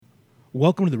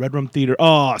Welcome to the Red Room Theater.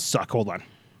 Oh, suck. Hold on.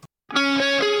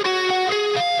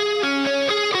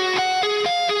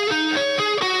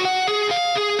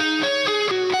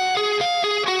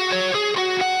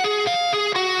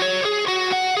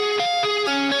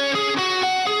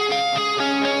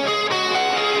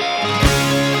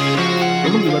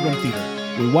 Welcome to the Red Room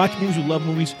Theater. We watch movies, we love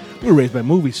movies, we were raised by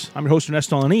movies. I'm your host,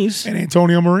 Ernesto Alanese. And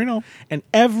Antonio Marino. And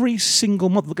every single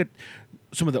month, look at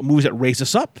some of the movies that raise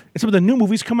us up and some of the new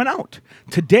movies coming out.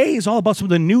 Today is all about some of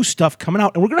the new stuff coming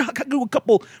out. And we're going to do we're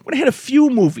going to hit a few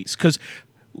movies because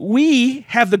we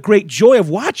have the great joy of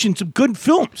watching some good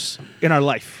films in our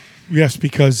life. Yes,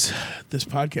 because this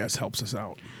podcast helps us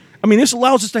out. I mean, this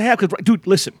allows us to have, because, dude,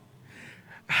 listen.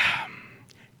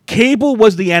 Cable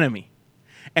was the enemy.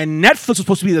 And Netflix was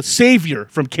supposed to be the savior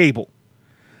from cable.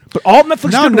 But all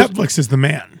Netflix Now did was, Netflix is the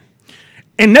man.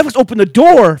 and Netflix opened the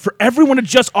door for everyone to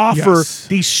just offer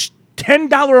these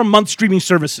 $10 a month streaming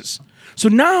services. So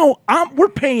now we're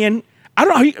paying, I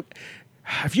don't know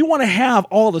if you want to have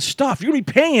all the stuff, you're going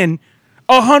to be paying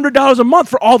 $100 a month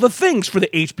for all the things, for the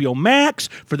HBO Max,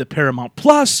 for the Paramount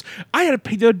Plus. I had to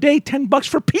pay the other day $10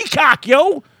 for Peacock,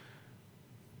 yo.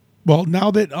 Well, now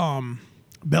that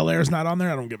Bel Air's not on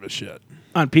there, I don't give a shit.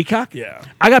 On Peacock? Yeah.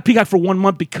 I got Peacock for 1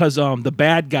 month because The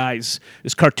Bad Guys,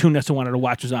 this cartoon that I wanted to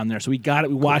watch, was on there. So we got it,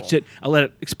 we watched it. I'll let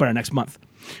it expire next month.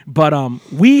 But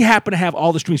we happen to have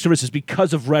all the streaming services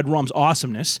because of Red Rum's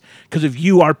awesomeness, because of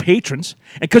you, our patrons,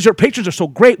 and because your patrons are so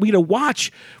great. We go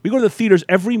to the theaters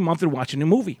every month and watch a new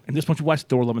movie. And this month we watched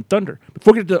Thor: Love and Thunder.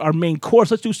 Before we get to our main course,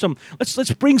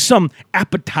 let's bring some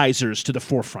appetizers to the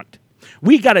forefront.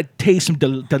 We got to taste some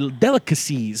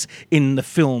delicacies in the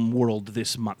film world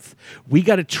this month. We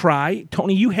got to try.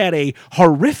 Tony, you had a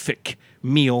horrific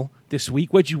meal this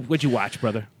week. What'd you watch,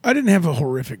 brother? I didn't have a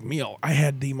horrific meal. I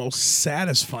had the most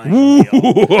satisfying meal.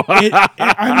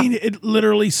 It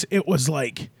literally, it was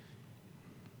like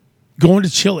going to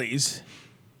Chili's,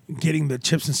 getting the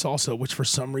chips and salsa, which for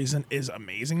some reason is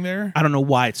amazing there. I don't know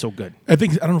why it's so good. I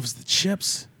don't know if it's the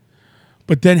chips.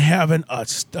 But then having a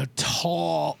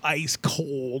tall, ice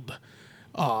cold,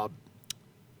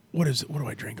 what is it? What do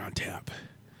I drink on tap?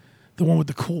 The one with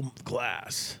the cool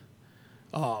glass,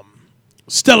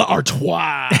 Stella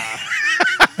Artois,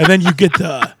 and then you get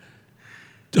the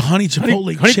honey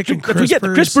chipotle chicken crispers. The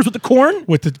crispers with the corn,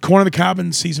 on the cob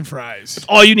and seasoned fries. That's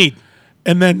all you need.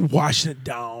 And then washing it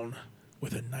down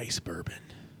with a nice bourbon.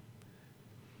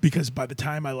 Because by the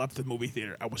time I left the movie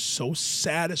theater, I was so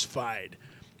satisfied.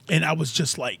 And I was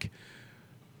just like,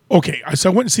 okay.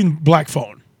 So I went and seen Black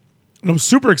Phone. And I was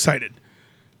super excited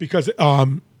because it's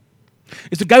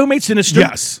the guy who made Sinister.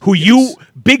 Yes. You,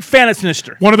 big fan of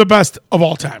Sinister. One of the best of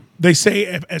all time. They say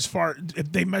if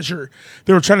they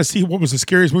were trying to see what was the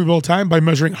scariest movie of all time by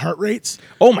measuring heart rates.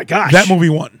 Oh my gosh. That movie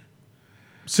won.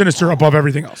 Sinister above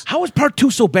everything else. How is part 2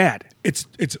 so bad? It's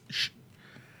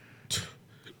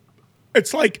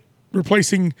like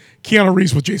replacing Keanu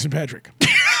Reeves with Jason Patrick.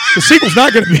 The sequel's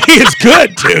not going to be as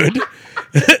good, dude.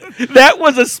 That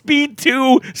was a Speed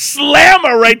 2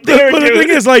 slammer right there, but dude. the thing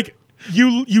is, like,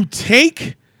 you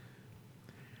take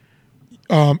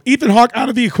Ethan Hawke out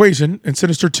of the equation in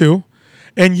Sinister 2,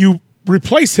 and you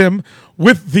replace him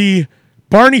with the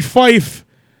Barney Fife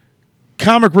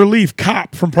comic relief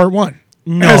cop from Part 1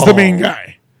 as the main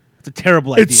guy. It's a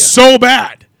terrible idea. It's so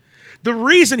bad. The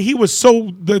reason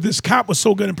this cop was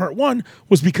so good in Part 1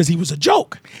 was because he was a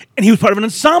joke. And he was part of an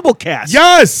ensemble cast.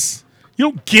 Yes. You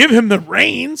don't give him the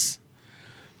reins.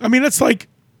 I mean, that's like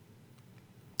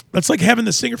having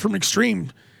the singer from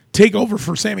Extreme take over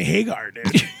for Sammy Hagar,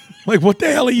 dude. Like, what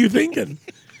the hell are you thinking?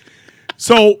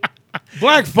 So,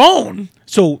 Black Phone.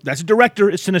 So that's a director,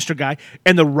 a Sinister guy,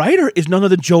 and the writer is none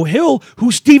other than Joe Hill,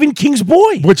 who's Stephen King's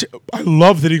boy. Which I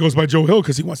love that he goes by Joe Hill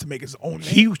because he wants to make his own name.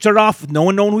 He started off with no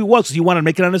one knowing who he was because he wanted to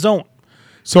make it on his own.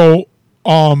 So,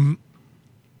 and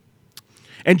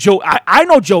Joe, I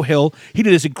know Joe Hill. He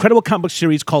did this incredible comic book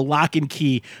series called Lock and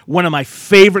Key, one of my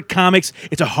favorite comics.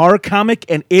 It's a horror comic,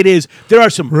 and there are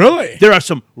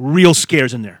some real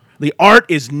scares in there. The art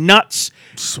is nuts.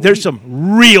 Sweet. There's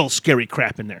some real scary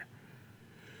crap in there.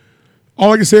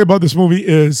 All I can say about this movie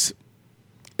is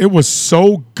it was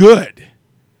so good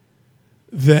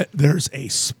that there's a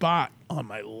spot on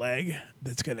my leg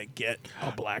that's going to get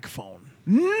a black phone.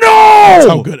 No! That's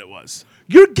how good it was.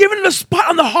 You're giving it a spot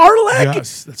on the hard leg?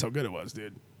 Yes, that's how good it was,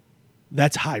 dude.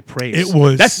 That's high praise. It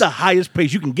was. That's the highest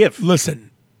praise you can give.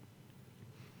 Listen.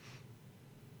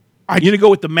 You going to go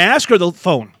with the mask or the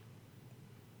phone?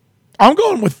 I'm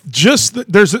going with just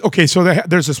there's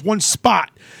this one spot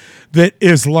that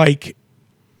is like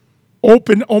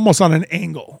open almost on an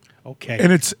angle. Okay.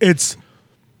 And it's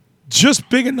just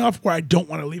big enough where I don't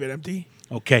want to leave it empty,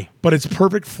 Okay. but it's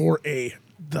perfect for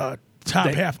the top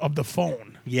half of the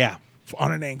phone Yeah.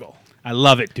 on an angle, I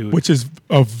love it, dude. which is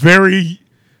a very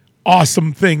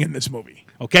awesome thing in this movie.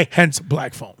 Okay. Hence,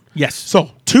 black phone. Yes.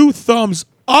 So 2 thumbs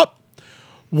up.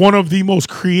 One of the most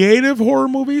creative horror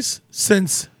movies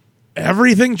since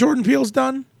everything Jordan Peele's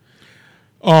done.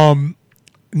 Not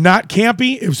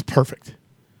campy. It was perfect.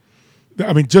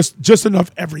 I mean, just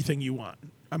enough everything you want.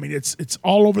 I mean, it's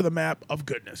all over the map of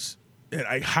goodness, and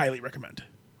I highly recommend.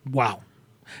 Wow.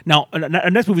 Now, our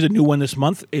next movie is a new one this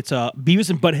month. It's Beavis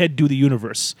and Butthead Do the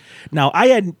Universe. Now, I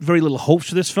had very little hopes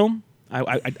for this film.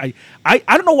 I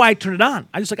don't know why I turned it on.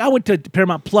 I went to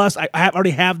Paramount Plus. I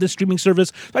already have this streaming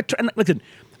service. Listen,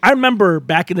 I remember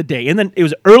back in the day, and then it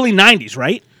was early '90s,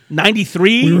 right?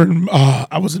 '93.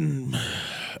 I was in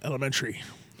elementary,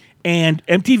 and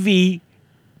MTV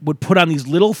would put on these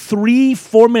little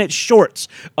 3-4 minute shorts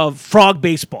of frog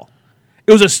baseball.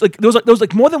 It was there was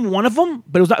like more than one of them,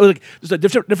 but it was not. It was like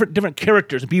different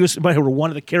characters. And Beavis and Butthead were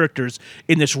one of the characters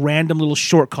in this random little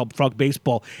short called Frog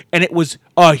Baseball, and it was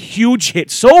a huge hit,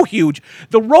 so huge.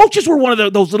 The Roaches were one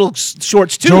of those little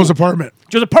shorts too. Joe's Apartment.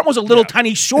 Joe's Apartment was a little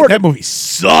tiny short. That movie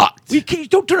sucked. You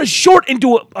don't turn a short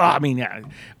into a.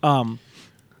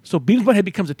 So Beavis and Butthead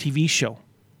becomes a TV show,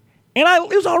 and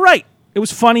it was all right. It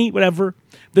was funny, whatever.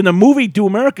 Then the movie Do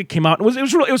America came out. It was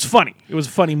funny. It was a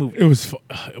funny movie. It was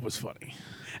funny.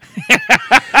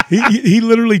 he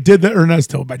literally did the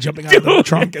Ernesto by jumping out of the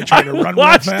trunk and trying to run real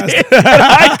fast.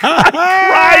 I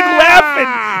cried laughing.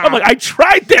 I'm like, I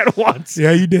tried that once.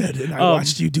 Yeah, you did. And I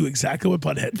watched you do exactly what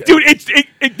Butthead did. Dude,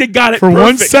 they got it for perfect.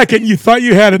 1 second, you thought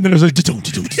you had it, and then it was like,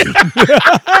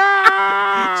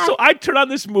 so I turn on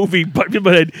this movie,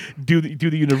 Butthead do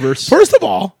the universe. First of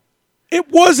all, it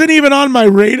wasn't even on my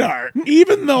radar,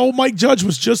 even though Mike Judge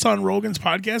was just on Rogan's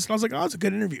podcast, and I was like, oh, it's a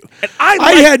good interview. And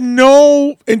I had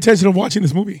no intention of watching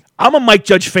this movie. I'm a Mike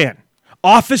Judge fan.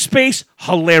 Office Space,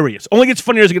 hilarious. Only gets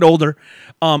funnier as I get older.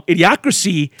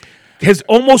 Idiocracy has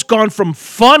almost gone from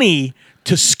funny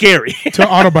to scary. To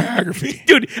autobiography.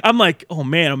 Dude, I'm like, oh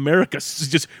man, America is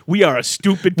just, we are a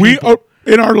stupid people.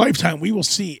 In our lifetime, we will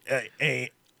see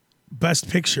a Best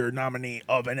Picture nominee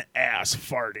of an ass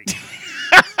farting.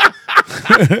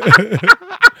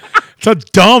 It's how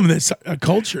dumb this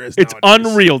culture is. It's nowadays.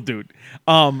 unreal, dude.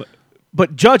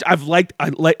 But Judge, I like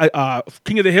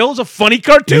King of the Hill is a funny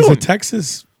cartoon. He's a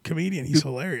Texas comedian. He's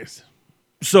hilarious.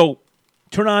 So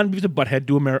turn on Beavis and Butthead,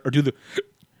 do the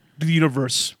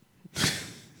universe, and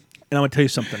I'm gonna tell you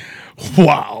something.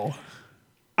 Wow,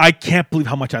 I can't believe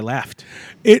how much I laughed.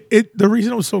 The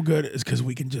reason it was so good is because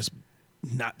we can just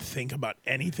not think about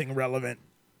anything relevant,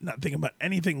 not think about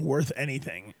anything worth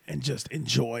anything, and just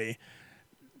enjoy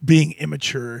being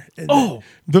immature. And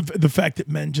the fact that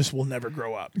men just will never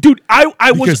grow up. Dude, I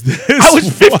was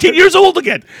 15 years old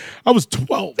again. I was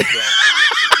 12.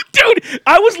 Dude,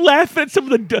 I was laughing at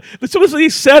some of the he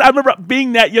said. I remember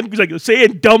being that young, he was like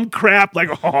saying dumb crap,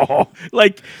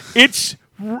 like it's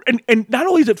and not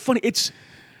only is it funny, it's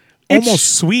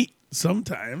almost sweet.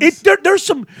 Sometimes there's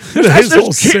some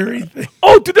whole series thing.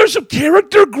 Oh, dude, there's some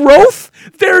character growth.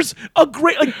 There's a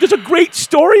great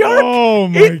story arc. Oh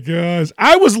my gosh,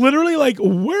 I was literally like,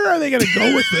 where are they going to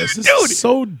go with this? This is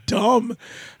so dumb.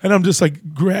 And I'm just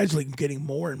like gradually getting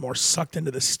more and more sucked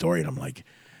into this story, and I'm like,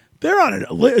 they're on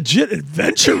a legit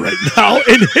adventure right now,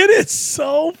 and it is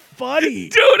so funny,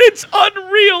 dude. It's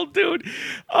unreal, dude.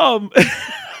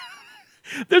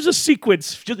 There's a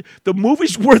sequence. The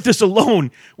movie's worth this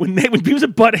alone. When Beavis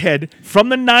and Butthead from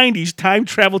the 90s time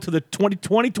travel to the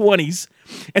 2020s,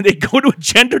 and they go to a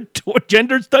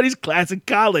gender studies class in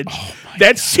college. Oh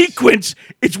that sequence,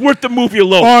 it's worth the movie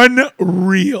alone.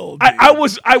 Unreal. I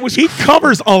was. He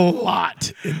covers a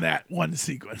lot in that one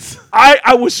sequence.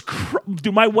 I was.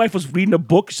 Dude, my wife was reading a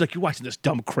book. She's like, "You're watching this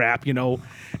dumb crap," you know.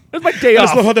 It was my day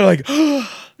off. I love how they're like,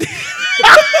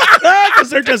 because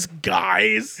they're just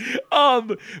guys.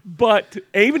 But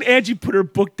even Angie put her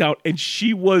book down, and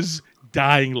she was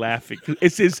dying laughing.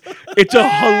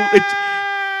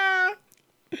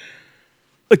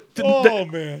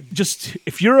 Man! Just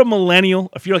if you're a millennial,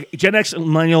 if you're like Gen X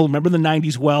millennial, remember the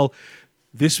 '90s well,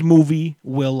 this movie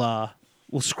will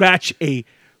scratch a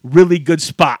really good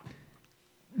spot.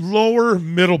 Lower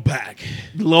middle back,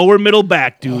 dude.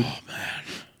 Oh man!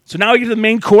 So now we get to the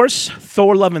main course,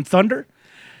 Thor: Love and Thunder.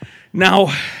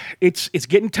 Now, it's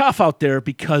getting tough out there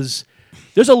because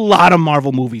there's a lot of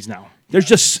Marvel movies now. There's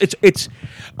just it's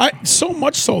so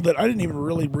much so that I didn't even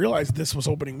really realize this was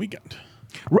opening weekend.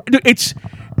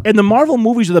 And the Marvel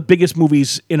movies are the biggest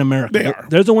movies in America. They are.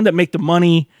 They're the one that make the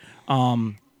money.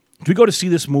 We go to see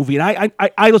this movie, and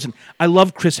I listen. I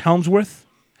love Chris Hemsworth.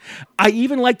 I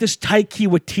even like this Taiki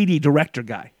Waititi director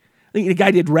guy. I think the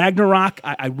guy did Ragnarok.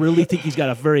 I really think he's got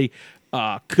a very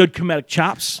good comedic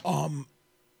chops.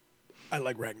 I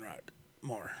like Ragnarok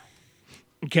more.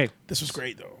 Okay. This was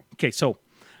great, though. Okay, so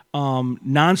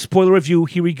non-spoiler review,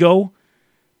 here we go.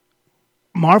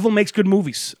 Marvel makes good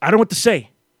movies. I don't know what to say.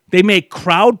 They make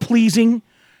crowd-pleasing,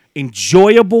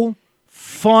 enjoyable,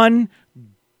 fun,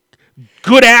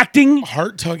 good acting.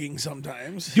 Heart-tugging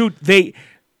sometimes. Dude,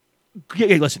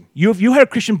 listen, you hired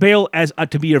Christian Bale as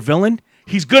to be your villain,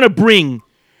 he's going to bring...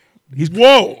 He's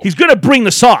going to bring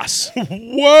the sauce.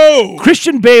 Whoa!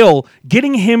 Christian Bale,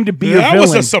 getting him to be your villain. That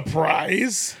was a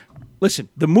surprise. Listen,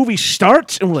 the movie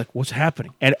starts, and we're like, what's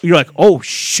happening? And you're like, oh,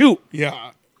 shoot.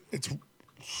 Yeah.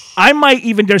 I might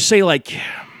even dare say, like,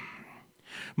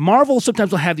 Marvel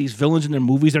sometimes will have these villains in their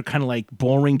movies that are kind of like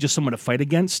boring, just someone to fight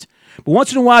against. But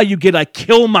once in a while, you get like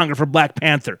Killmonger for Black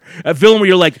Panther, a villain where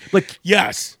you're like,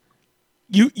 yes,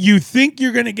 you think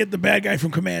you're gonna get the bad guy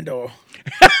from Commando,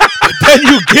 but then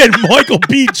you get Michael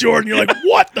B. Jordan. You're like,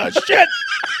 what the shit?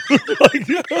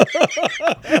 dude,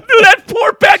 that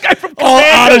poor bad guy from Commando,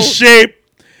 all out of shape.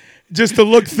 Just to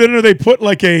look thinner, they put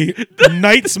like a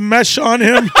knight's mesh on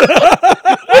him.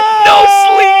 No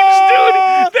sleeves, dude.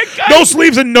 That guy, no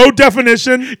sleeves and no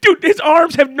definition. Dude, his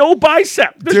arms have no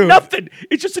bicep. There's nothing.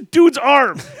 It's just a dude's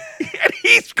arm. And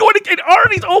he's going to get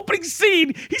Arnie's opening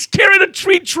scene. He's carrying a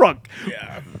tree trunk.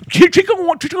 Yeah.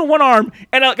 On one arm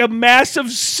and like a massive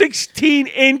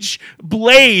 16-inch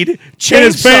blade chainsaw. In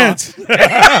his pants.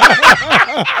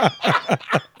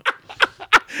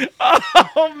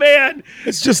 Oh man,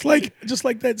 it's just like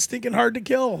that stinking Hard to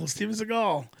Kill, Steven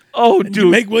Seagal. Oh, and dude, you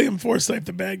make William Forsythe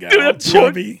the bad guy. Dude,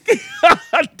 chubby.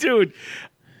 Dude.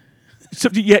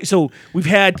 So we've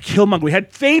had Killmonger, we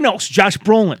had Thanos, Josh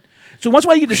Brolin. So once in a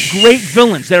while you get these great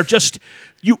villains that are just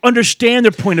you understand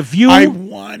their point of view. I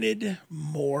wanted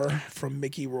more from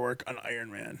Mickey Rourke on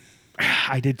Iron Man.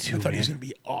 I did too. I thought he was going to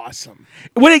be awesome.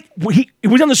 When he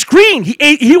was on the screen, he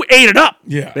ate it up.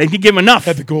 Yeah, they didn't give him enough.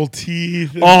 Had the gold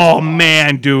teeth. Oh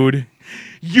man, dude,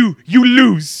 you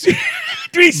lose.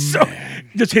 Dude, he's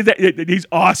just hit that. He's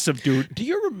awesome, dude. Do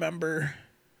you remember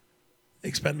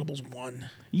Expendables 1?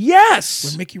 Yes.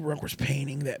 When Mickey Rourke was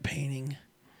painting that painting,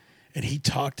 and he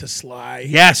talked to Sly.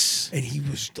 Yes. And he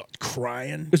was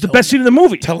crying. It was the best scene of the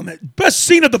movie. Tell him that best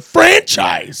scene of the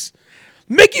franchise.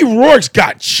 Mickey Rourke's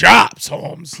got chops,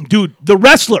 Holmes. Dude, the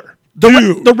wrestler.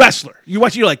 The wrestler. You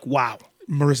watch it, you're like, wow.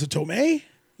 Marissa Tomei?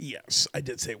 Yes, I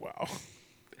did say wow.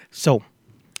 So,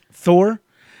 Thor,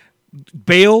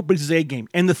 Bale brings his A game.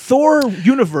 And the Thor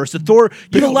universe, you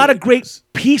have a lot of great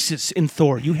pieces in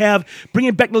Thor. You have,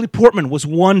 bringing back Natalie Portman was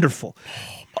wonderful.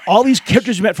 All these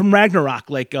characters you met from Ragnarok,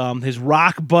 like his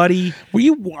rock buddy. Were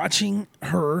you watching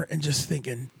her and just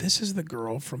thinking, this is the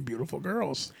girl from Beautiful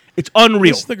Girls? It's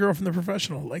unreal. This is the girl from The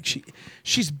Professional. Like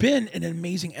she's been an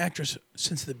amazing actress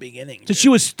since the beginning. Since she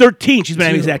was 13, she's been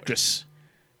an amazing actress.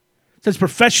 Since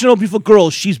Professional, Beautiful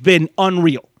Girls, she's been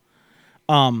unreal.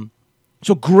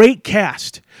 So great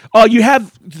cast. You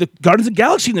have the Guardians of the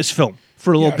Galaxy in this film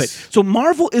for a little bit. So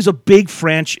Marvel is a big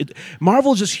franchise.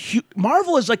 Marvel is just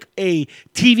Marvel is like a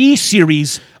TV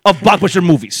series of blockbuster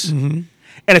movies. Mm-hmm.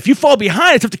 And if you fall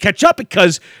behind, it's tough to catch up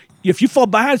because if you fall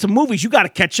behind some movies, you got to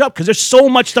catch up because there's so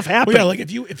much stuff happening. Well, yeah, like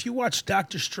if you watch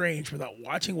Doctor Strange without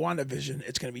watching WandaVision,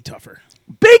 it's going to be tougher.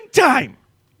 Big time.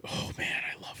 Oh man,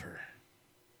 I love her.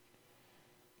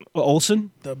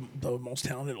 Olsen? The most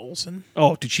talented Olsen.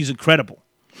 Oh, dude, she's incredible.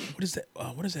 What is that?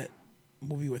 What is that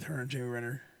movie with her and Jamie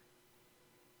Renner?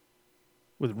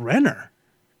 With Renner?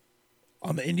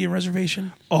 On the Indian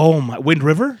reservation? Oh, my. Wind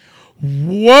River?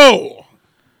 Whoa.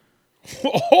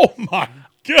 Oh, my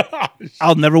gosh.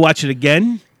 I'll never watch it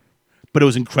again, but it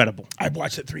was incredible. I've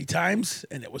watched it 3 times,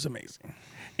 and it was amazing.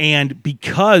 And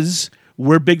because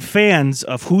we're big fans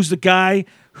of who's the guy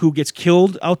who gets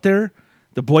killed out there,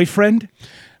 the boyfriend?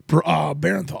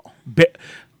 Barenthal.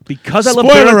 Because I love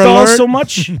Spoiler Barenthal alert. so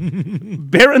much,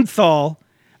 Barenthal,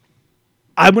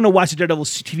 I'm going to watch the Daredevil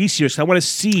TV series. I want to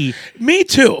see. Me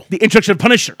too. The introduction of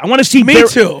Punisher. I want to see. Me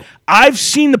too. I've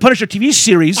seen the Punisher TV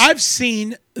series. I've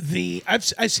seen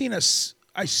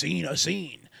a scene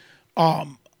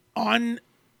on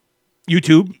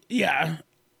YouTube. Yeah,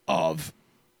 of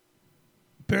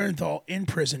Barenthal in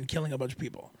prison killing a bunch of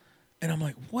people. And I'm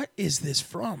like, what is this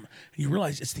from? And you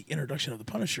realize it's the introduction of the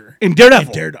Punisher in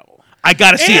Daredevil. I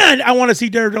got to see it. And I want to see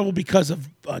Daredevil because of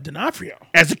D'Onofrio.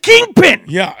 As a Kingpin.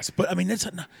 Yes. But, I mean, there's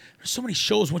so many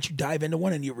shows, once you dive into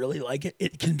one and you really like it,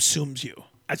 it consumes you.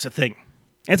 That's the thing.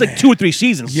 And it's like 2 or 3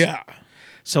 seasons. Yeah.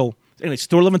 So anyways,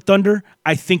 Thor: Love and Thunder.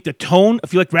 I think the tone.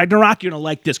 If you like Ragnarok, you're gonna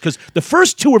like this because the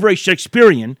first two were very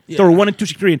Shakespearean. Thor 1 and 2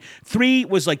 Shakespearean. 3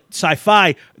 was like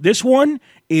sci-fi. This one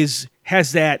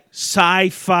has that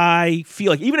sci-fi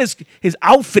feel. Like even his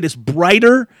outfit is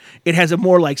brighter. It has a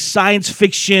more like science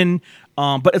fiction,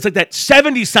 but it's like that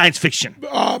 70s science fiction.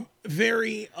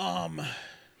 Very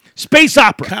Space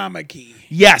opera. comic-y.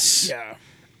 Yes. Yeah.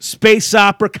 Space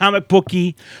opera, comic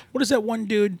booky. What is that one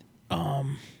dude?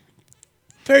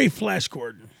 Very Flash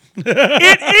Gordon.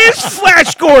 It is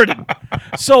Flash Gordon.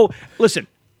 So listen,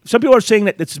 some people are saying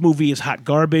that this movie is hot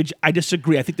garbage. I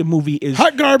disagree. I think the movie is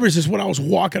Hot garbage is what I was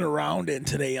walking around in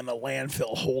today in the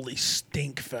landfill. Holy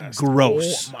stink fest.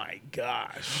 Gross. Oh my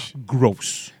gosh.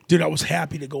 gross. Dude, I was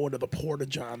happy to go into the Porta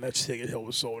John. That Chicken Hill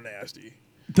was so nasty.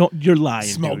 You're lying.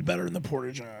 Smelled dude. better than the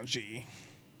Porta John, gee.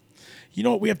 You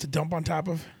know what we have to dump on top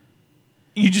of?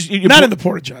 You Not in the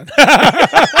Porta John.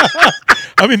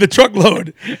 I mean the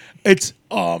truckload. It's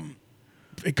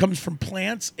it comes from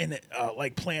plants and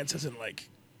like plants as in like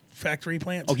factory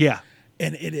plants. Oh yeah.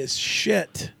 And it is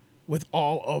shit with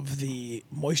all of the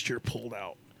moisture pulled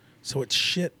out. So it's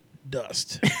shit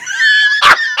dust.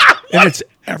 And it's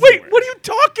everywhere. Wait, what are you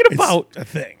talking about? It's a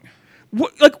thing.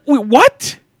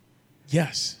 What?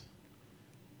 Yes.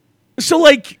 So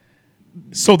like,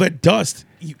 So that dust,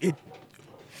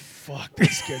 fuck, that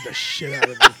scared the shit out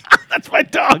of me. that's my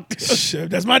dog. Shit,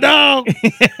 that's my dog.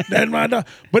 That's my dog.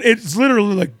 But it's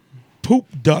literally like poop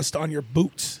dust on your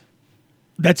boots.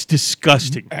 That's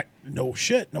disgusting. No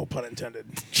shit, no pun intended.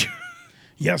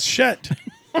 Yes, shit.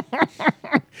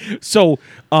 So,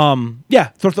 yeah,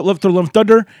 Thor: Love and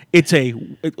Thunder.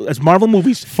 As Marvel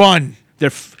movies, Fun.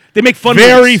 they make fun.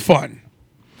 Very movies. fun.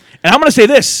 And I'm gonna say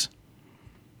this,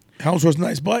 Hemsworth's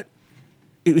nice butt.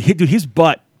 dude, his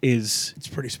butt is. It's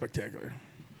pretty spectacular.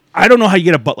 I don't know how you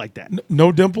get a butt like that.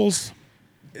 No dimples.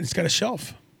 It's got a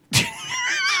shelf.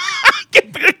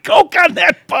 Get a Coke on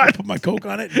that butt. Put my Coke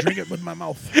on it and drink it with my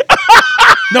mouth.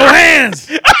 No hands.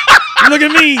 Look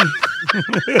at me.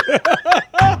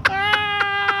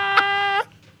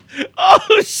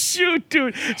 Oh shoot,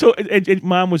 dude! So and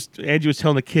Angie was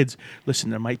telling the kids, "Listen,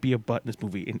 there might be a butt in this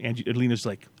movie." And Alina's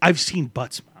like, "I've seen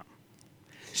butts, Mom."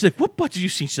 She's like, "What butt did you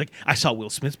see?" She's like, "I saw Will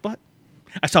Smith's butt.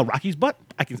 I saw Rocky's butt.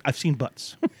 I've seen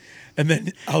butts." And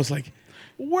then I was like,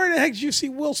 where the heck did you see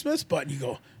Will Smith's butt? And you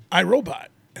go, iRobot.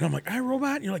 And I'm like,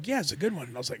 iRobot? And you're like, yeah, it's a good one.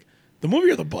 And I was like, the movie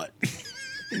or the butt?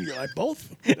 And you're like,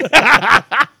 both? Too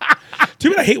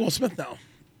bad I hate Will Smith now.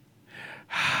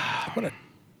 What a,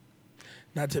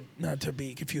 not to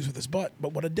be confused with his butt,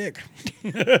 but what a dick.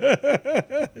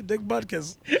 Dick butt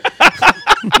kiss.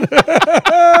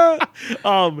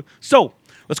 So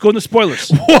let's go into spoilers.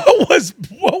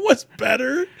 What was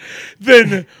better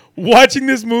than watching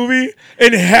this movie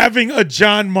and having a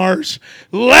John Marsh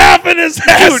laughing his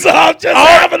ass off, just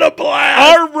having a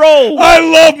blast? Our role. I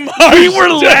love Marsh. We were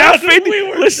laughing. We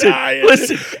were Listen.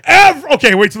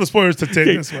 Okay, wait till the spoilers to take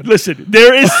this one. Listen,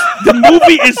 the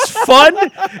movie is fun.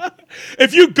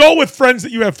 If you go with friends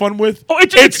that you have fun with,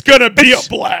 it's gonna be a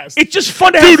blast. It's just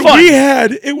fun to have fun.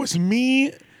 It was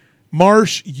me,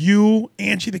 Marsh, you,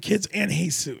 Angie, the kids, and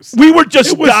Jesus. We were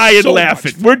just dying so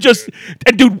laughing. much We're just,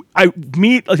 and dude,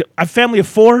 a family of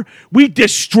 4, we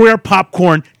destroy our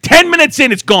popcorn. 10 minutes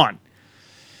in, it's gone.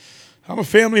 I'm a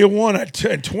family of 1. At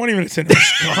 20 minutes in,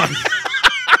 it's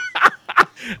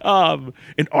gone.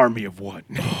 An army of 1.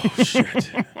 Oh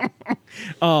shit.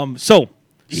 So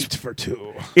Eats for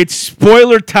 2. it's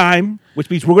spoiler time, which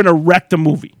means we're gonna wreck the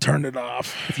movie. Turn it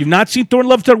off. If you've not seen Thor: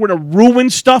 Love and Thunder, we're gonna ruin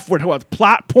stuff. We're talking about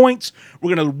plot points.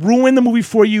 We're gonna ruin the movie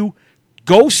for you.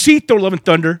 Go see Thor: Love and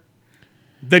Thunder,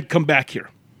 then come back here.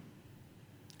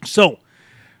 So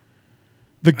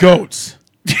The goats.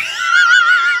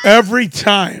 Every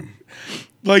time.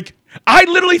 Like, I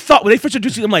literally thought when they first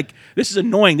introduced it, I'm like, this is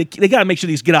annoying. They got to make sure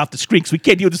these get off the screen because we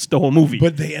can't do this the whole movie.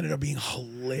 but they ended up being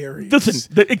hilarious.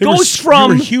 Listen, it They were goes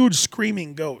from huge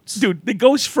screaming goats. dude. It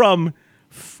goes from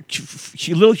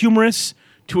a little humorous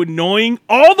to annoying,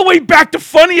 all the way back to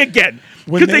funny again.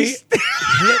 When they hit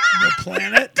the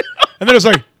planet, and then it was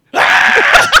like,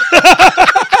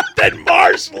 then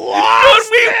Mars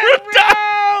lost. we were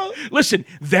done. Listen,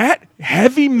 that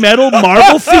heavy metal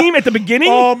Marvel theme at the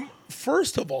beginning.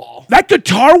 First of all, That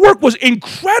guitar work was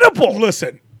incredible.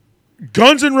 listen,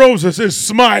 Guns N' Roses is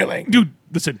smiling. Dude,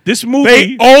 listen, this They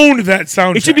movie, owned that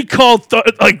soundtrack. it should be called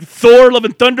Thor: Love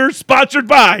and Thunder, sponsored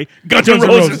by Guns N'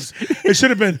 Roses. It should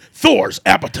have been Thor's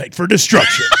Appetite for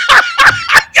Destruction.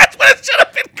 That's what it should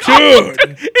have been called.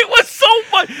 Dude. It was so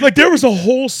fun. Like, there was a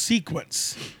whole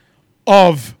sequence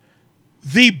of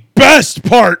the best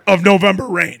part of November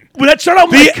Rain. When that started,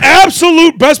 I'm The like,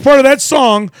 absolute best part of that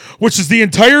song, which is the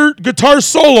entire guitar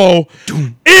solo,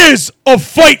 is a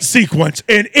fight sequence,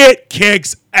 and it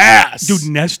kicks ass. dude,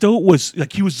 Nesto was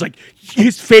like,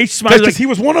 his face smiled. Because Like, he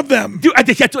was one of them. dude, I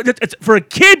think that's, for a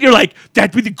kid, you're like,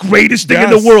 that'd be the greatest thing in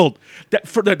Yes. the world.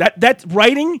 That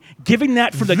writing, giving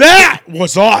that for the That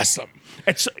was awesome.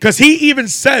 It's, Because he even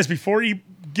says, before he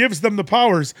gives them the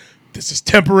powers, this is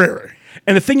temporary.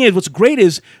 and the thing is, what's great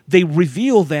is they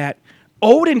reveal that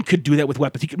Odin could do that with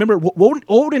weapons. He could, remember,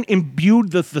 Odin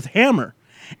imbued the hammer.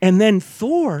 And then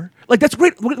Thor, like, that's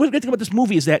great. What's great thing about this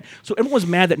movie is that, so everyone's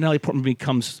mad that Natalie Portman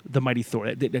becomes the mighty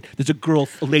Thor. There's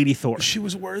a lady Thor. She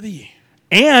was worthy.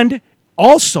 And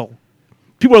also,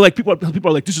 people are like,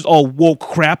 this is all woke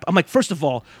crap. I'm like, first of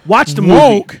all, watch the movie.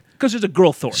 Woke? Because there's a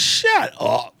girl Thor. Shut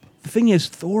up. The thing is,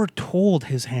 Thor told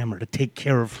his hammer to take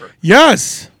care of her.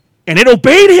 Yes. And it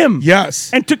obeyed him.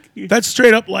 Yes. And took... That's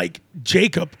straight up like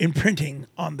Jacob imprinting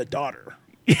on the daughter.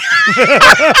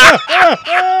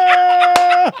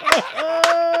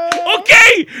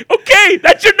 Okay,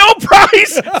 that's your no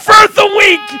prize for the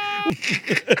week.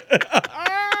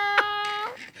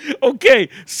 Okay,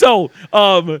 so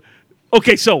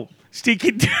Steve,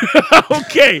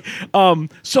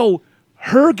 so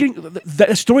her getting the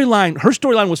storyline. Her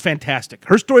storyline was fantastic.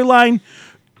 Her storyline,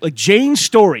 like Jane's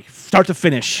story, start to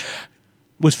finish,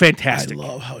 was fantastic. I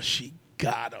love how she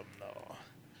got him, though.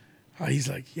 How he's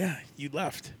like, yeah, you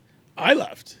left. I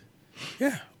left.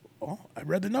 Yeah. Well, I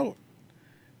read the note.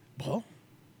 Well,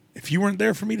 if you weren't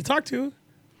there for me to talk to,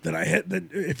 then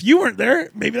if you weren't there,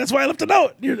 maybe that's why I left a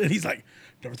note. And he's like,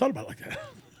 never thought about it like that.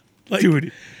 Like,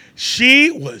 Dude,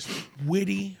 she was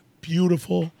witty,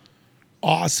 beautiful,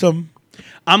 awesome.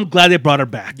 I'm glad they brought her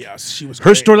back. Yes, she was Her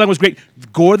great. storyline was great.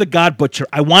 Gore the God Butcher.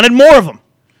 I wanted more of him.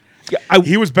 Yeah,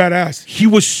 He was badass. he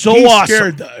was so He awesome.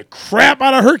 scared the crap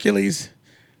out of Hercules.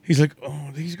 He's like, oh,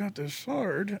 he's got this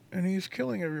sword, and he's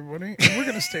killing everybody, and we're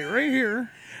going to stay right here.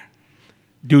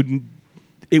 Dude,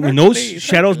 when those Hercules,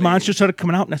 shadows Hercules. monsters started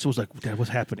coming out, Nessa was like, that was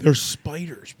happening. They're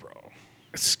spiders, bro.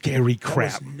 Scary That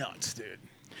crap. was nuts, dude.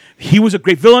 He was a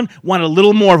great villain. Wanted a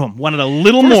little more of him. Wanted a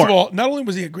little First more. of all, not only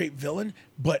was he a great villain,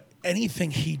 but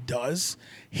anything he does,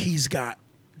 he's got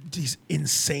these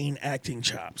insane acting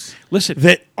chops. Listen,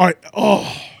 That are,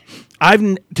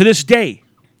 to this day,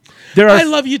 there are. I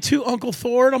love you too, Uncle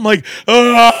Thor. And I'm like,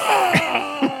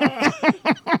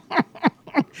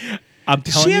 I'm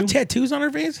does telling she you. have tattoos on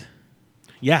her face?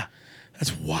 Yeah.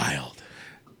 That's wild.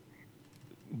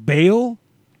 Bale,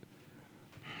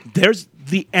 there's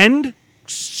the end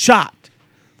shot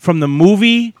from the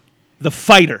movie The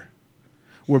Fighter,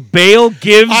 where Bale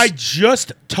gives. I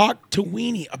just talked to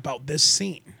Weenie about this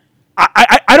scene.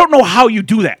 I don't know how you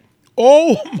do that.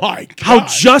 Oh my God. How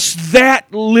just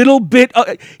that little bit.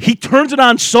 He turns it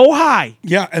on so high.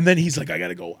 Yeah, and then he's like, I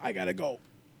gotta go.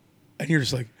 And you're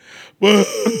just like, whoa.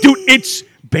 Dude,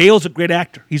 Bale's a great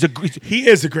actor. He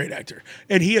is a great actor.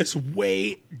 And he is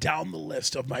way down the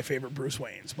list of my favorite Bruce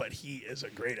Waynes, but he is a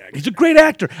great actor. He's a great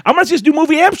actor. I'm going to see this new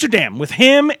movie, Amsterdam, with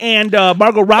him and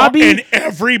Margot Robbie. And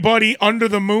everybody under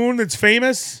the moon that's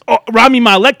famous. Rami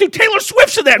Malek. Dude, Taylor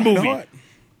Swift's in that You know movie. what?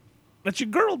 That's your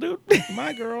girl, dude.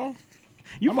 My girl.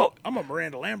 You vote. I'm a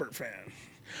Miranda Lambert fan.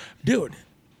 Dude,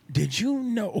 did you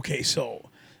know? Okay, so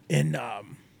in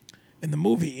the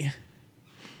movie,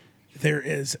 there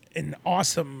is an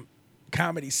awesome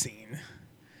comedy scene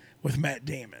with Matt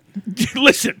Damon.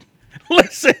 Listen.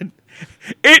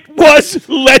 It was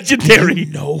legendary. Do you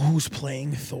know who's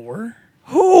playing Thor?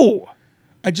 Who?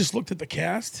 I just looked at the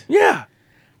cast. Yeah.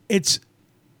 It's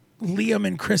Liam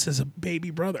and Chris's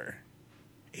baby brother.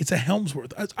 It's a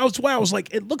Helmsworth. I was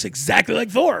like, it looks exactly like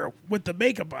Thor with the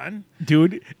makeup on.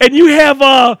 Dude. And you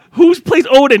have, who plays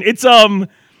Odin? It's,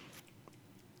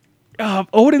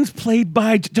 Odin's played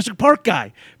by Jurassic Park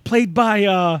guy. Played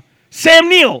by, Sam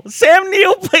Neill. Sam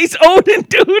Neill plays Odin,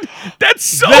 dude. That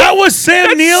was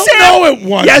Sam Neill? No, it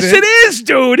wasn't. Yes, it is,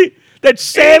 dude. That's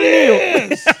Sam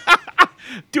Neill.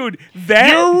 Dude,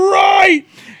 that. You're right.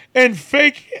 And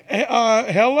fake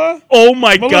Hella. Oh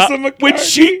my Melissa God. McCarthy. When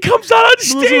she comes out on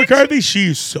Melissa stage. McCarthy,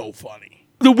 she's so funny.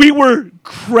 We were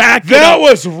cracking That up.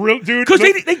 was real, dude. 'Cause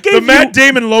they gave the you- Matt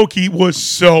Damon Loki was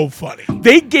so funny.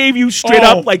 They gave you straight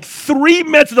up like 3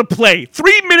 minutes of the play.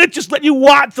 3 minutes just let you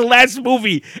watch the last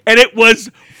movie, and it was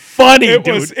funny,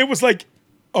 dude. It was like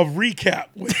a recap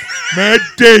with Matt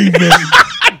Damon.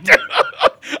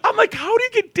 I'm like, how do you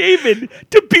get David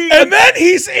to be... And then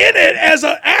he's in it as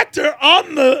an actor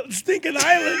on the stinking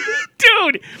island.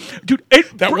 Dude,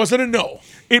 That wasn't a no.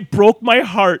 it broke my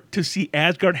heart to see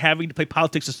Asgard having to play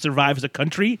politics to survive as a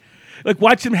country. like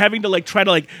watch them having to like try to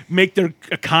like make their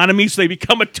economy so they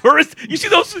become a tourist. You see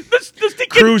those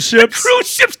Cruise ships? cruise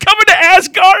ships coming to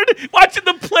Asgard, watching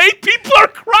them play. People are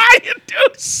crying,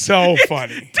 dude. So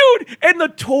funny, dude. And the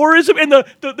tourism and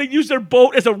they use their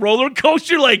boat as a roller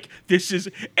coaster. Like this is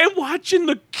and watching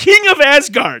the king of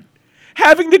Asgard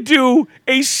having to do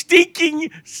a stinking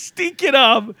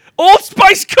Old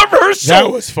Spice commercial.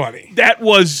 that was funny. That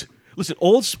was. Listen,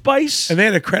 Old Spice. And they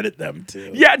had to credit them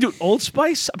too. Yeah, dude, Old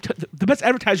Spice, the best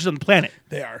advertisers on the planet.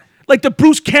 They are. Like the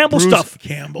Bruce Campbell stuff.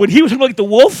 When he was like the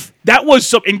wolf, that was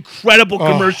some incredible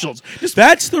commercials.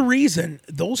 That's the reason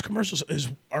those commercials is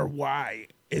why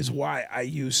I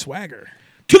use Swagger.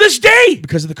 To this day,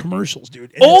 Because of the commercials,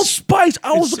 dude. And Old Spice.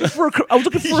 I was looking for.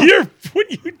 when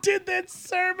you did that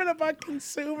sermon about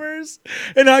consumers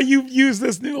and how you use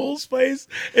this new Old Spice,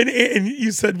 and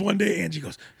you said one day, Angie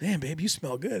goes, "Man, babe, you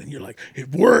smell good," and you're like,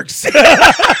 "It works," because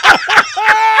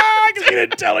you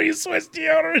didn't tell her you switched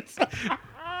deodorants.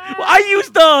 Well, I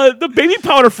used the baby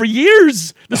powder for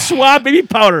years, the Suave baby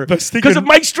powder, because of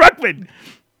Mike Struckman.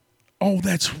 Oh,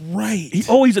 that's right. He's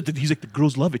like the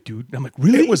girls love it, dude. And I'm like,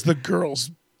 really? It was the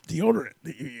girls' deodorant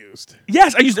that you used.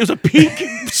 Yes, it was a pink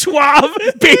Suave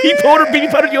baby powder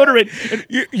deodorant. And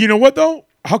you know what though?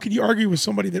 How can you argue with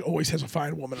somebody that always has a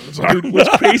fine woman on his arm? Dude,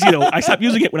 what's crazy though? I stopped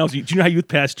using it when I was a junior high youth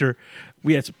pastor.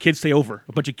 We had some kids stay over,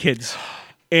 a bunch of kids,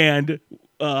 and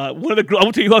one of the girls.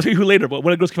 I'll tell you who later, but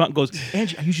one of the girls came out and goes,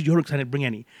 "Angie, I used your deodorant because I didn't bring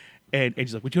any," and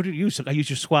Angie's like, "What deodorant do you use?" Like, I use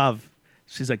your Suave.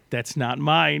 She's like, "That's not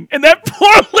mine." And that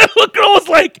poor little girl was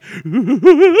like,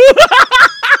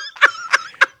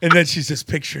 and then she's just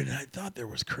picturing, I thought there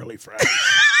was curly fries.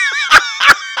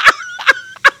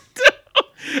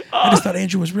 I just thought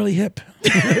Andrew was really hip.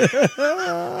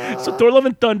 So Thor: Love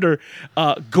and Thunder,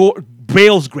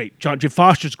 Bale's great. John J.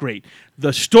 Foster's great.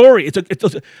 The story,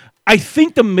 I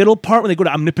think the middle part when they go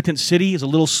to Omnipotent City is a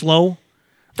little slow.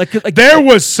 Like there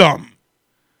was some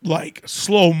like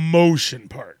slow motion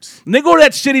parts. When they go to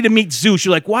that city to meet Zeus,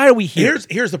 you're like, why are we here?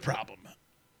 Here's the problem.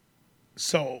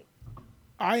 So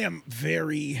I am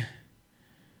very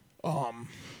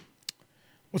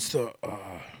what's the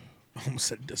I almost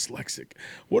said dyslexic.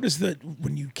 What is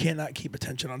when you cannot keep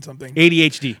attention on something?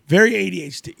 ADHD. Very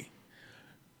ADHD.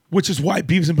 Which is why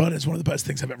Beavis and Butthead is one of the best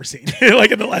things I've ever seen.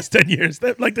 Like in the last 10 years.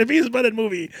 The Beavis and Butthead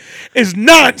movie is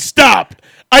nonstop.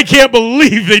 I can't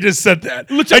believe they just said that.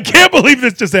 I can't believe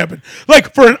this just happened.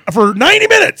 Like for 90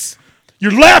 minutes,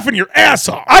 you're laughing your ass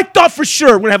off. I thought for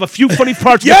sure we're going to have a few funny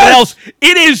parts. Yes. Else.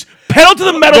 It is pedal to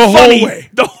the metal funny.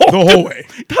 The whole way.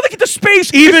 How they get to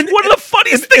space is one of the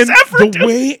funniest things ever. The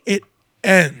way it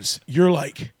ends, you're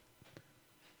like,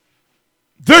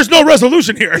 there's no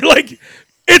resolution here. Like,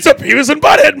 it's a Beavis and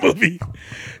Butthead movie.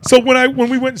 So when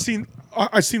we went and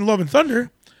I seen Love and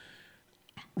Thunder,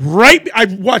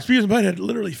 I watched Beavis and Butthead,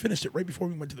 literally finished it right before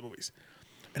we went to the movies.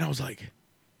 And I was like,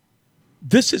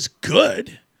 this is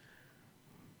good,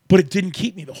 but it didn't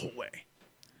keep me the whole way.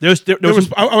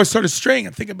 I was started straying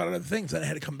and thinking about other things, and I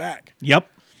had to come back. Yep.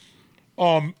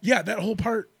 Yeah, that whole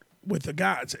part with the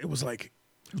gods, it was like,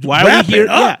 why are we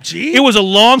here? Gee. It was a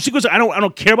long sequence. I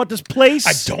don't care about this place.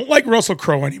 I don't like Russell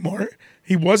Crowe anymore.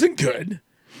 He wasn't good.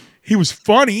 He was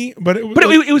funny, but it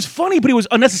was funny, but it was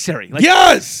unnecessary. Like,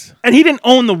 yes, and he didn't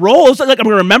own the role. It's not like I'm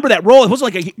going to remember that role. It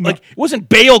wasn't like it wasn't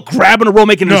Bale grabbing a role,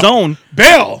 making his own.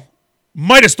 Bale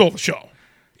might have stole the show.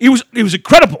 He was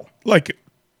incredible. Like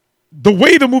the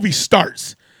way the movie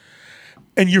starts,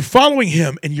 and you're following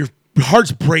him, and your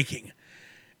heart's breaking,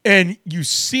 and you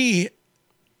see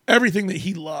everything that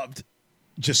he loved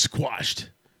just squashed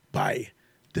by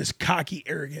this cocky,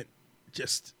 arrogant,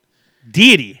 just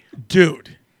deity,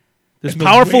 dude. This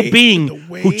powerful being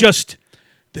who just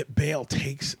that Bale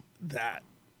takes that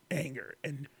anger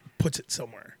and puts it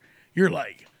somewhere. You're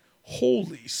like,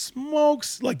 holy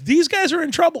smokes! Like these guys are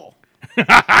in trouble.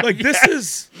 Like this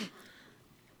is.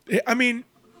 I mean,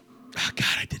 oh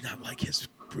God, I did not like his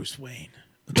Bruce Wayne.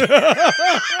 So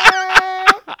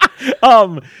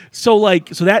I'll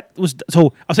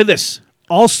say this.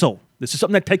 Also, this is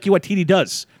something that Taika Waititi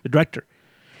does, the director.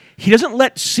 He doesn't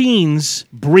let scenes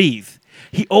breathe.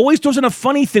 He always throws in a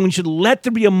funny thing when you should let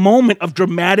there be a moment of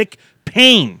dramatic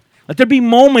pain. Let there be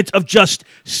moments of just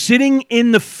sitting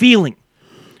in the feeling.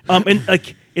 And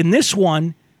like in this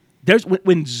one, there's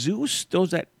when Zeus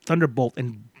throws that thunderbolt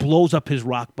and blows up his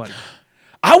rock buddy.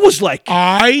 I was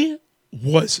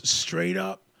straight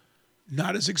up,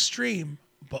 not as extreme,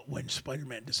 but when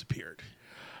Spider-Man disappeared,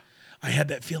 I had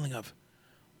that feeling of,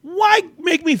 why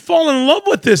make me fall in love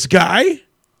with this guy?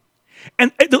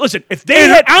 And listen, if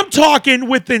I'm talking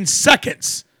within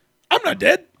seconds. I'm not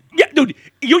dead. Yeah, dude,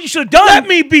 you should have done. Let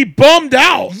me be bummed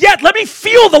out. Yeah, let me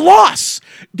feel the loss.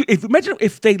 Dude, imagine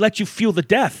if they let you feel the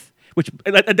death, which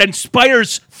that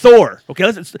inspires Thor. Okay,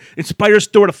 it inspires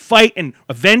Thor to fight and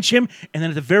avenge him, and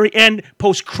then at the very end,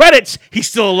 post credits, he's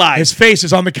still alive. His face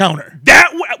is on the counter.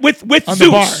 That with On Zeus, the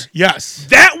bar. Yes.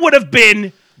 that would have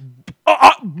been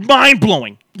mind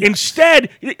blowing. Yes. Instead,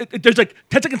 there's like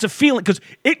 10 seconds of feeling because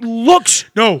it looks.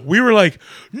 No, we were like,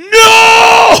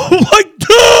 no, like,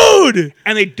 dude.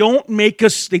 And they don't make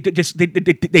us.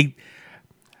 They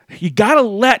you gotta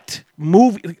let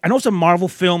movie. I know it's a Marvel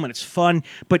film and it's fun,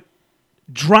 but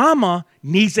drama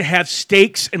needs to have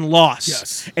stakes and loss.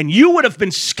 Yes. And you would have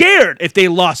been scared if they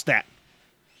lost that.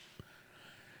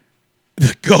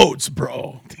 The goats,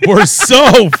 bro, were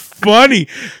so funny.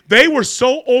 They were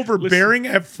so overbearing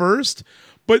at first,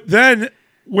 but then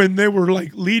when they were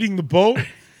like leading the boat,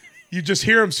 you just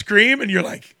hear them scream, and you're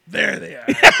like, there they are.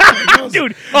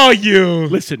 Dude. Oh, you.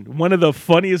 Listen, one of the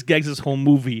funniest gags of this whole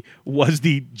movie was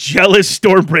the jealous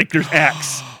Stormbreaker's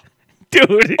axe.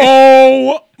 Dude.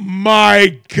 Oh,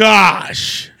 my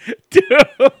gosh. Dude.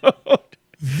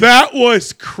 That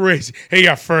was crazy. Hey,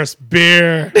 your first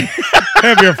beer.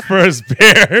 Have your first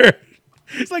beer.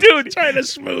 It's like, dude, trying to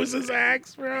schmooze his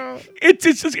axe, bro.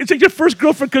 It's like your first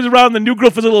girlfriend comes around, the new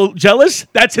girlfriend's a little jealous.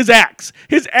 That's his axe.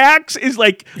 His axe is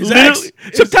like literally.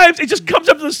 Sometimes it just comes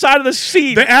up to the side of the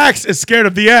seat. The axe is scared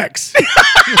of the X.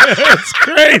 It's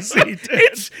crazy.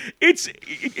 Dude. It's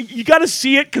you got to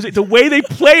see it because the way they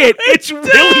play it, it's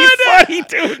really funny,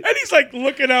 dude. And he's like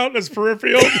looking out in his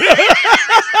peripheral.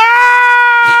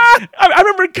 I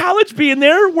remember in college being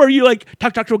there where you like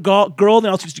talk to a girl and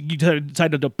then also you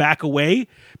decide to back away,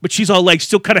 but she's all like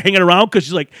still kind of hanging around because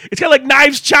she's like, it's kind of like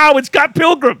Knives Chow and Scott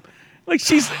Pilgrim. Like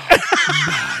she's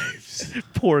Knives.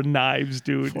 Poor Knives,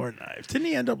 dude. Poor Knives. Didn't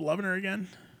he end up loving her again?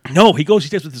 No, he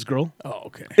stays with this girl. Oh,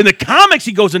 okay. In the comics,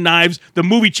 he goes to Knives. The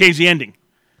movie changed the ending.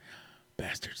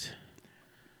 Bastards.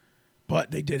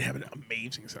 But they did have an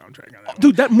amazing soundtrack on that.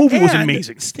 Dude, that movie was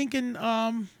amazing. Stinking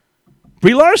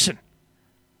Brie Larson.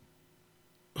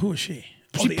 Who is she?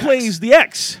 She plays the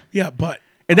X. Yeah, but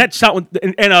and that sound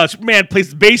and Superman plays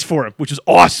the bass for him, which is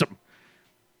awesome.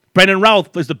 Brendan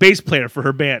Routh plays the bass player for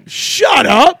her band. Shut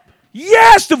up.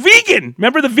 Yes, the vegan.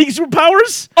 Remember the vegan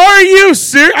superpowers? Are you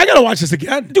serious? I gotta watch this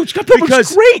again, dude. Scott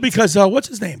Pilgrim's great because what's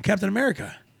his name? Captain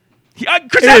America.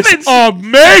 Chris Evans.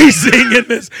 Amazing in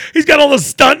this. He's got all the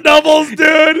stunt doubles,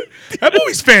 dude. That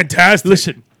movie's fantastic.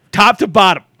 Listen, top to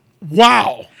bottom.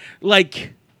 Wow.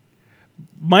 Like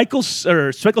Michael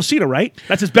Cera, right?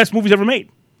 That's his best movie he's ever made.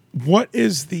 What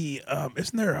is the?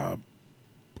 Isn't there a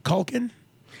Culkin?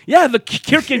 Yeah, the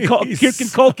Kieran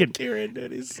Culkin. Kieran,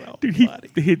 dude, he's so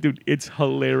funny. Dude, it's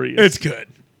hilarious. It's good.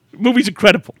 The movie's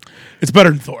incredible. It's better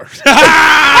than Thor.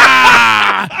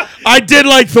 I did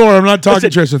like Thor. I'm not talking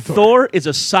trash with Thor. Thor is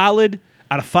a solid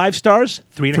out of 5 stars,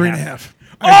 3.5.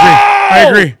 I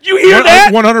agree. You hear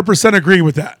that? 100% agree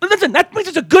with that. Listen, that means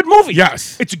it's a good movie.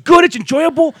 Yes. It's good. It's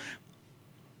enjoyable.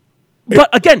 But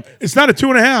again, it's not a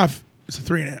 2.5. It's a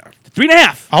 3.5.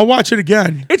 3.5. I'll watch it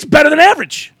again. It's better than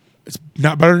average. It's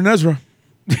not better than Ezra.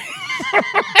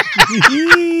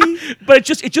 But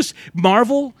it's just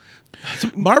Marvel.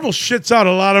 Marvel shits out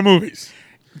a lot of movies,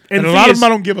 and a lot of them I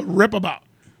don't give a rip about.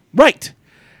 Right,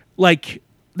 like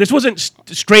this wasn't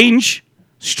Strange.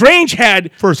 Strange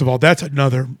had first of all, that's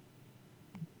another.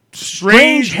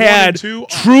 Strange had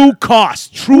true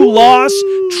cost, true loss,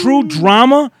 true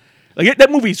drama. Like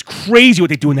that movie is crazy what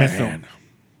they do in that film.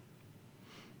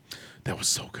 That was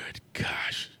so good.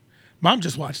 Gosh. Mom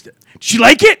just watched it. She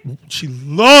like it? She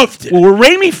loved it. Well,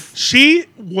 Raimi. She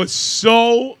was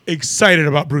so excited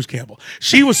about Bruce Campbell.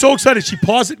 She was so excited. She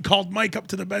paused it and called Mike up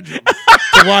to the bedroom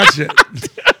to watch it.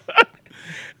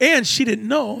 And she didn't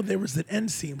know there was an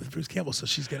end scene with Bruce Campbell, so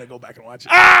she's going to go back and watch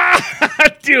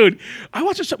it. Dude, I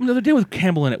watched something the other day with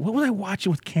Campbell in it. What was I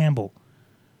watching with Campbell?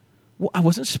 Well, I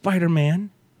wasn't Spider-Man.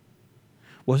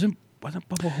 Wasn't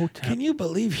Bubba Hotel. Can you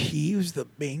believe he was the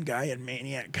main guy in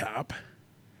Maniac Cop?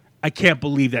 I can't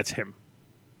believe that's him.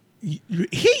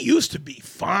 He used to be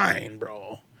fine,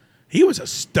 bro. He was a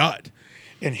stud.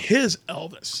 And his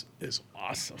Elvis is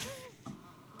awesome.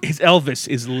 His Elvis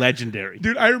is legendary.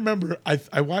 Dude, I remember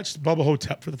I watched Bubba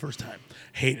Hotep for the first time.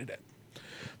 Hated it.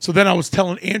 So then I was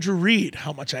telling Andrew Reed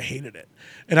how much I hated it.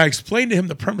 And I explained to him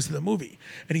the premise of the movie.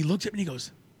 And he looked at me and he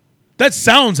goes, that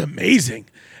sounds amazing.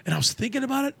 And I was thinking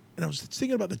about it. And I was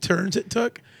thinking about the turns it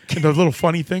took and the little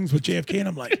funny things with JFK. And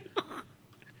I'm like,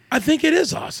 I think it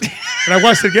is awesome. And I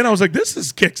watched it again. I was like, this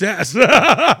is kicks ass.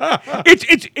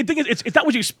 It's not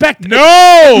what you expect.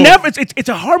 No. It's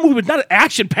a horror movie, but not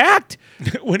action packed.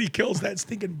 When he kills that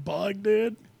stinking bug,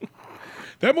 dude.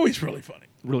 That movie's really funny.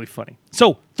 Really funny.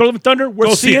 So, Thor: Love and Thunder, we're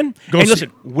Go see it. seeing. Go and see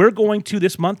listen, we're going to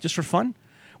this month just for fun.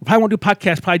 We probably won't do a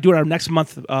podcast. Probably do it our next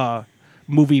month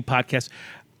movie podcast.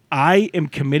 I am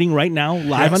committing right now,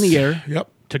 live on the air,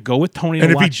 to go with Tony.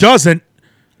 And if he doesn't,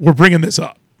 we're bringing this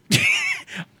up.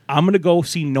 I'm going to go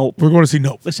see Nope. We're going to see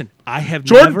Nope. Listen, I have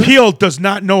Jordan Peele does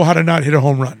not know how to not hit a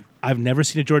home run. I've never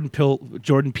seen a Jordan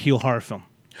Peele horror film.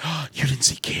 You didn't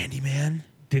see Candyman?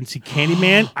 Didn't see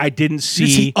Candyman. I didn't see... Did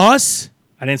you see Us?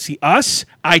 I didn't see Us.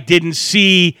 I didn't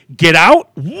see Get Out.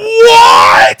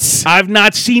 What? I've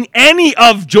not seen any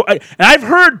of... I've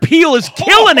heard Peele is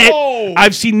killing it.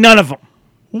 I've seen none of them.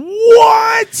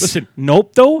 What? Listen,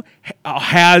 Nope, though,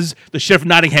 has the Sheriff of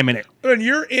Nottingham in it. And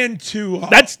you're into...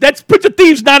 That's Prince of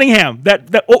Thieves Nottingham.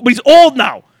 But he's old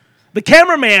now. The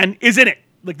cameraman is in it.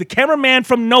 Like, the cameraman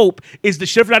from Nope is the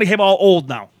Sheriff of Nottingham, all old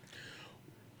now.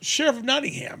 Sheriff of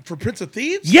Nottingham for Prince of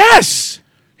Thieves? Yes!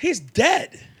 He's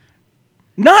dead.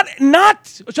 Not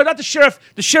the sheriff,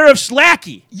 the sheriff's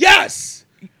lackey. Yes.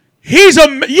 He's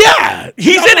in in it.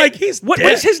 it. He's What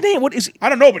dead. is his name? What is? I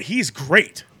don't know, but he's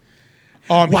great.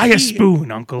 Why a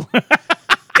spoon, Uncle?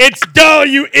 It's dull,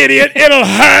 you idiot. It'll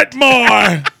hurt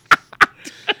more.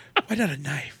 Why not a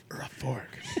knife or a fork?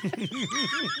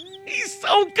 He's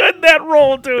so good in that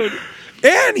role, dude.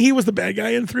 And he was the bad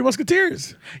guy in Three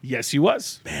Musketeers. Yes, he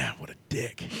was. Man, what a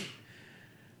dick.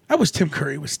 I wish Tim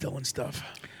Curry was still in stuff.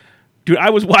 Dude, I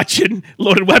was watching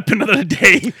Loaded Weapon the other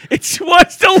day. It's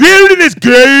what's still Beauty is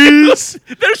gays.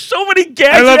 There's so many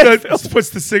gags. I love in that. film. Puts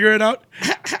the cigarette out.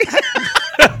 And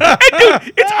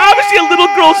dude, it's obviously a little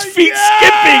girl's feet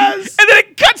skipping, and then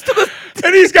it cuts to the.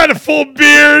 And he's got a full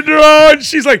beard, and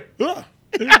she's like,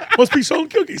 must be selling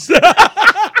cookies. Dude,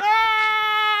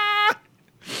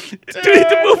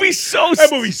 the movie's so. That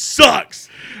movie sucks.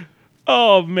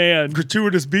 Oh man,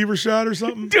 Gratuitous beaver shot or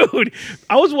something. dude!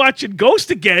 I was watching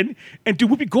Ghost again, and dude,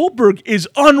 Whoopi Goldberg is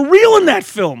unreal in that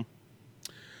film.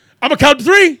 I'm gonna count to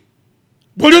 3.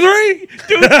 1, 2, 3.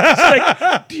 Dude, it's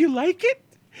like, do you like it?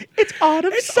 It's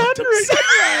autumn sunrise.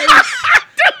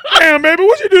 Damn, baby,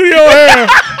 what you do to your hair?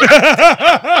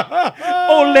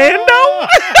 Orlando?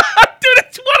 Dude,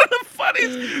 it's one of the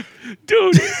funniest.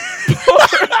 Dude.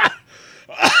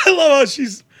 I love how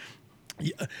she's...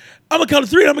 I'm going to count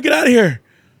to 3 and I'm going to get out of here.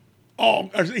 Oh,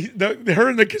 her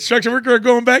and the construction worker are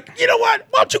going back. You know what?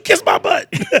 Why don't you kiss my butt?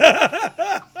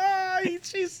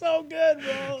 She's so good,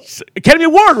 bro. Academy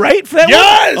Award, right? For that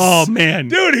Yes! one? Oh, man.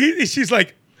 Dude, she's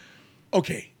like,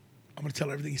 okay, I'm going to tell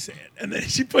her everything he's saying. And then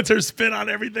she puts her spin on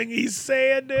everything he's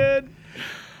saying, dude.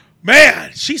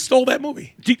 Man, she stole that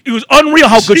movie. It was unreal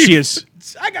how good she is.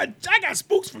 I got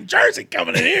spooks from Jersey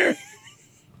coming in here.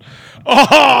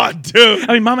 Oh, dude.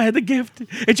 I mean, Mama had the gift,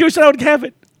 and she always said I would have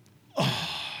it. Oh,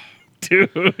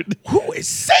 dude. Who is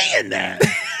saying that?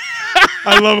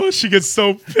 I love how she gets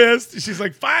so pissed. She's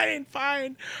like, fine.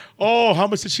 Oh, how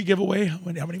much did she give away? How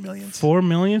many millions? 4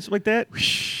 million, something like that.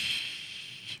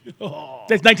 Oh.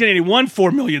 That's 1981,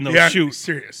 4 million, though. Yeah, Shoot.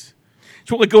 serious.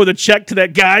 She won't let go of the check to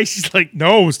that guy. She's like,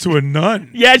 no, it was to a nun.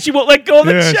 Yeah, she won't let go of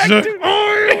the check. Like, dude.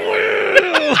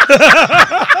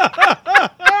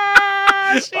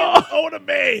 She's Oda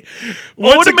Mae.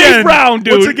 Oda Mae Brown,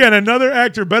 dude. Once again, another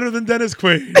actor better than Dennis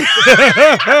Quaid.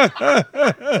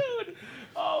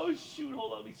 Oh, shoot.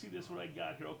 Hold on. Let me see this. What I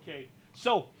got here. Okay.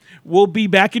 So, we'll be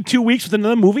back in 2 weeks with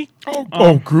another movie.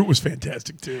 Oh, Groot was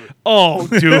fantastic, too. Oh,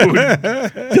 dude.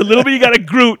 The little bit you got a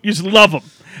Groot, you just love him.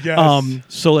 Yes.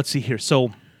 So, let's see here.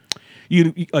 So,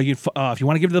 if you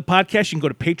want to give to the podcast, you can go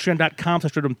to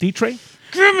patreon.com/RedRoomTheatre.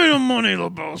 Give me the money,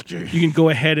 Lebowski. You can go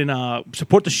ahead and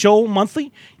support the show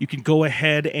monthly. You can go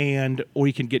ahead or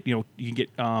you can get, you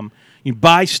can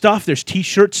buy stuff. There's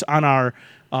T-shirts on our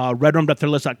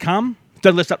redroom.threadlist.com.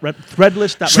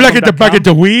 Threadlist.redroom.com. Should I get the bucket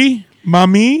to we,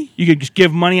 mommy? You can just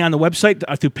give money on the website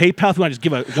through PayPal if you want to just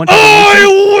give a one-time I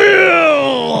will!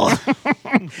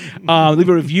 leave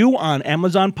a review on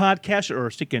Amazon Podcast or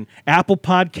sticking Apple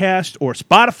Podcast or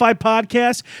Spotify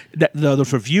Podcast.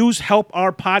 Those reviews help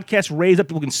our podcast raise up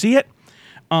people can see it.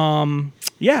 We'll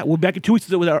be back in 2 weeks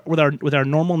with our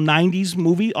normal 90s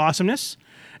movie awesomeness.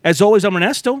 As always, I'm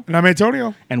Ernesto. And I'm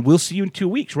Antonio. And we'll see you in 2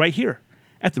 weeks right here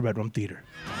at the Red Room Theater.